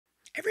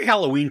Every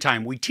Halloween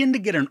time, we tend to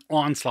get an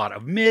onslaught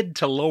of mid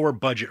to lower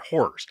budget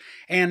horrors,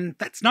 and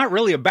that's not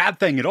really a bad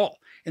thing at all.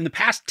 In the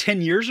past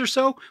 10 years or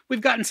so,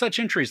 we've gotten such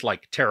entries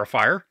like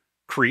Terrifier,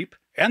 Creep,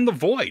 and The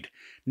Void.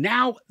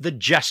 Now, The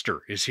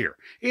Jester is here.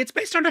 It's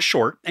based on a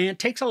short and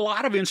takes a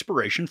lot of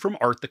inspiration from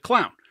Art the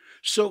Clown.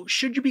 So,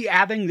 should you be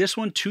adding this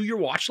one to your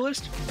watch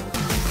list?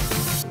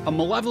 A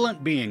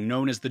malevolent being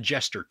known as the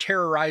Jester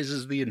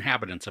terrorizes the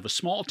inhabitants of a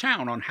small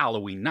town on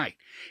Halloween night,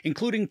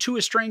 including two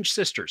estranged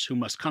sisters who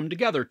must come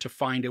together to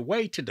find a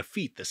way to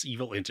defeat this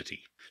evil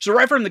entity. So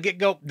right from the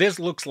get-go, this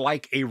looks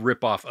like a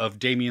ripoff of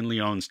Damien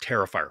Leone's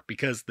Terrifier,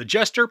 because the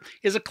Jester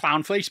is a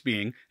clown-faced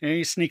being, and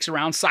he sneaks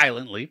around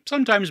silently,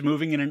 sometimes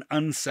moving in an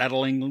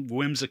unsettling,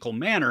 whimsical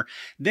manner,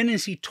 then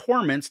as he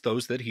torments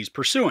those that he's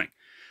pursuing.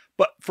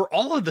 But for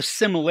all of the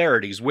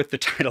similarities with the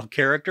title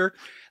character,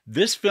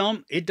 this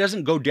film, it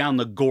doesn't go down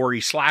the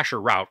gory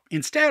slasher route,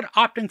 instead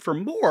opting for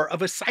more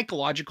of a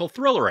psychological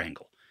thriller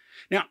angle.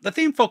 Now, the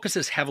theme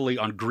focuses heavily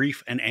on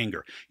grief and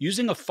anger,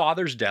 using a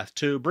father's death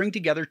to bring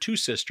together two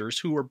sisters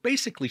who are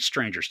basically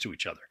strangers to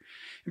each other.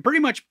 And pretty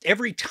much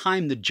every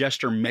time the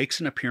Jester makes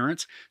an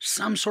appearance,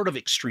 some sort of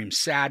extreme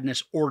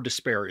sadness or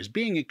despair is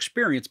being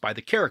experienced by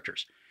the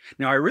characters.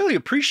 Now, I really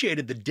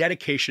appreciated the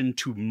dedication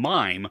to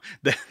mime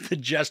that the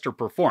Jester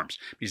performs.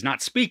 He's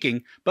not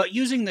speaking, but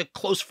using the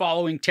close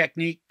following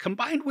technique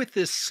combined with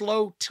this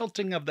slow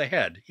tilting of the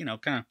head,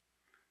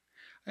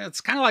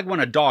 it's kind of like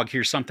when a dog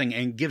hears something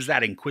and gives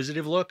that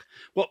inquisitive look.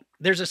 Well,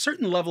 there's a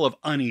certain level of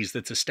unease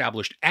that's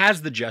established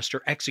as the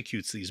Jester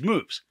executes these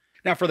moves.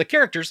 Now, for the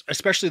characters,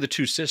 especially the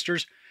two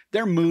sisters,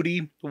 they're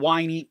moody,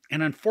 whiny,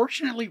 and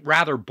unfortunately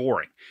rather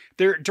boring.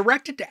 They're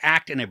directed to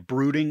act in a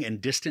brooding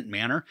and distant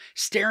manner,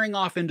 staring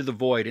off into the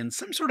void in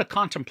some sort of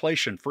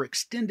contemplation for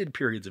extended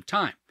periods of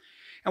time.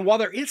 And while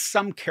there is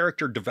some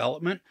character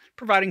development,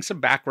 providing some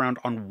background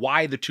on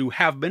why the two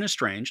have been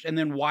estranged and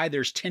then why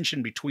there's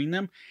tension between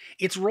them,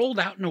 it's rolled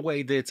out in a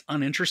way that's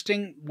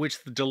uninteresting,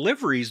 which the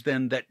deliveries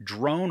then that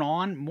drone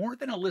on more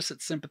than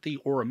elicit sympathy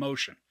or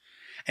emotion.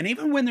 And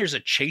even when there's a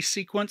chase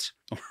sequence,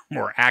 or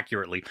more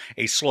accurately,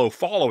 a slow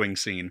following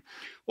scene,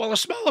 while a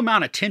small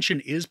amount of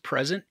tension is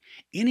present,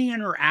 any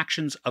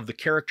interactions of the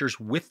characters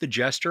with the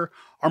Jester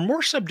are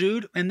more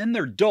subdued and then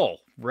they're dull,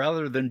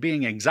 rather than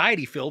being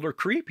anxiety-filled or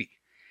creepy.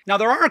 Now,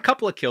 there are a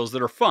couple of kills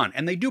that are fun,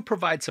 and they do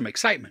provide some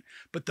excitement,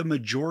 but the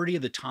majority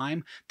of the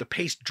time, the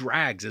pace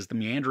drags as the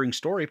meandering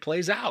story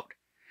plays out.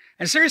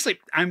 And seriously,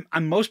 I'm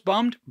most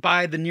bummed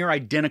by the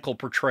near-identical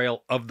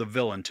portrayal of the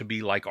villain to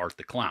be like Art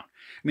the Clown.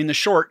 I mean, the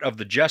short of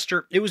The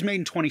Jester, it was made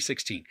in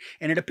 2016,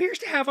 and it appears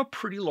to have a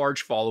pretty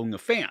large following of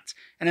fans.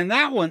 And in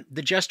that one,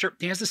 the Jester,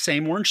 he has the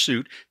same orange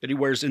suit that he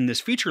wears in this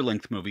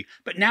feature-length movie,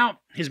 but now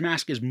his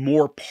mask is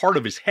more part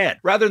of his head,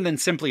 rather than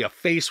simply a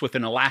face with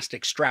an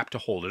elastic strap to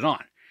hold it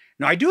on.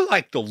 Now, I do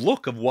like the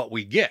look of what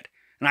we get,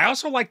 and I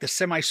also like the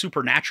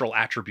semi-supernatural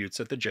attributes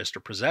that the Jester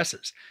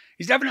possesses.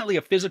 He's definitely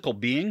a physical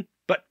being,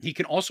 but he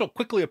can also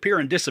quickly appear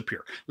and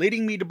disappear,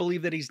 leading me to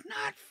believe that he's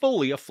not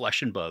fully a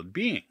flesh and blood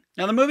being.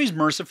 Now, the movie's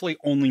mercifully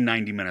only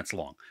 90 minutes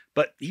long,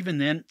 but even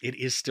then, it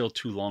is still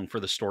too long for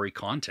the story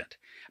content.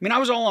 I mean, I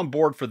was all on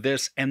board for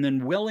this and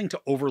then willing to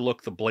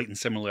overlook the blatant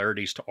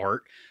similarities to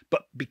Art,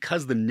 but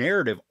because the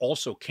narrative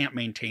also can't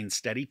maintain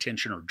steady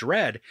tension or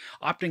dread,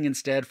 opting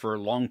instead for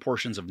long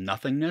portions of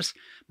nothingness,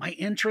 my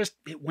interest,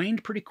 it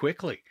waned pretty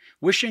quickly,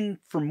 wishing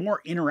for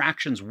more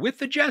interactions with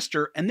the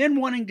Jester and then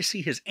wanting to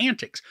see his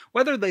antics,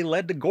 whether they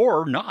led to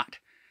gore or not.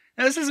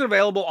 Now, this is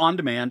available on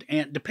demand,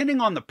 and depending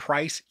on the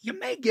price, you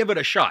may give it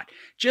a shot.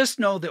 Just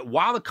know that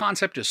while the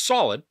concept is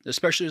solid,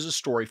 especially as the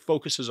story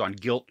focuses on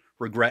guilt,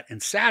 regret,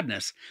 and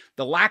sadness,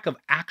 the lack of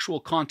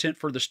actual content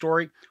for the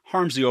story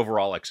harms the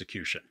overall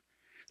execution.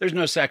 There's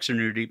no sex or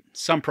nudity,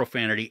 some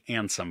profanity,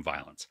 and some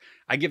violence.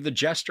 I give The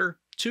Jester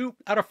 2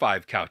 out of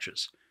 5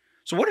 couches.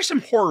 So what are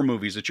some horror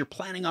movies that you're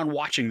planning on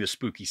watching this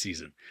spooky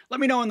season? Let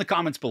me know in the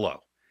comments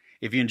below.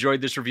 If you enjoyed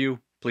this review,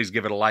 please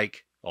give it a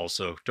like.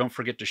 Also, don't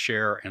forget to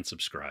share and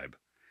subscribe.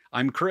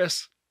 I'm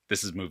Chris.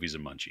 This is Movies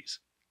and Munchies.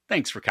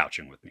 Thanks for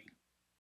couching with me.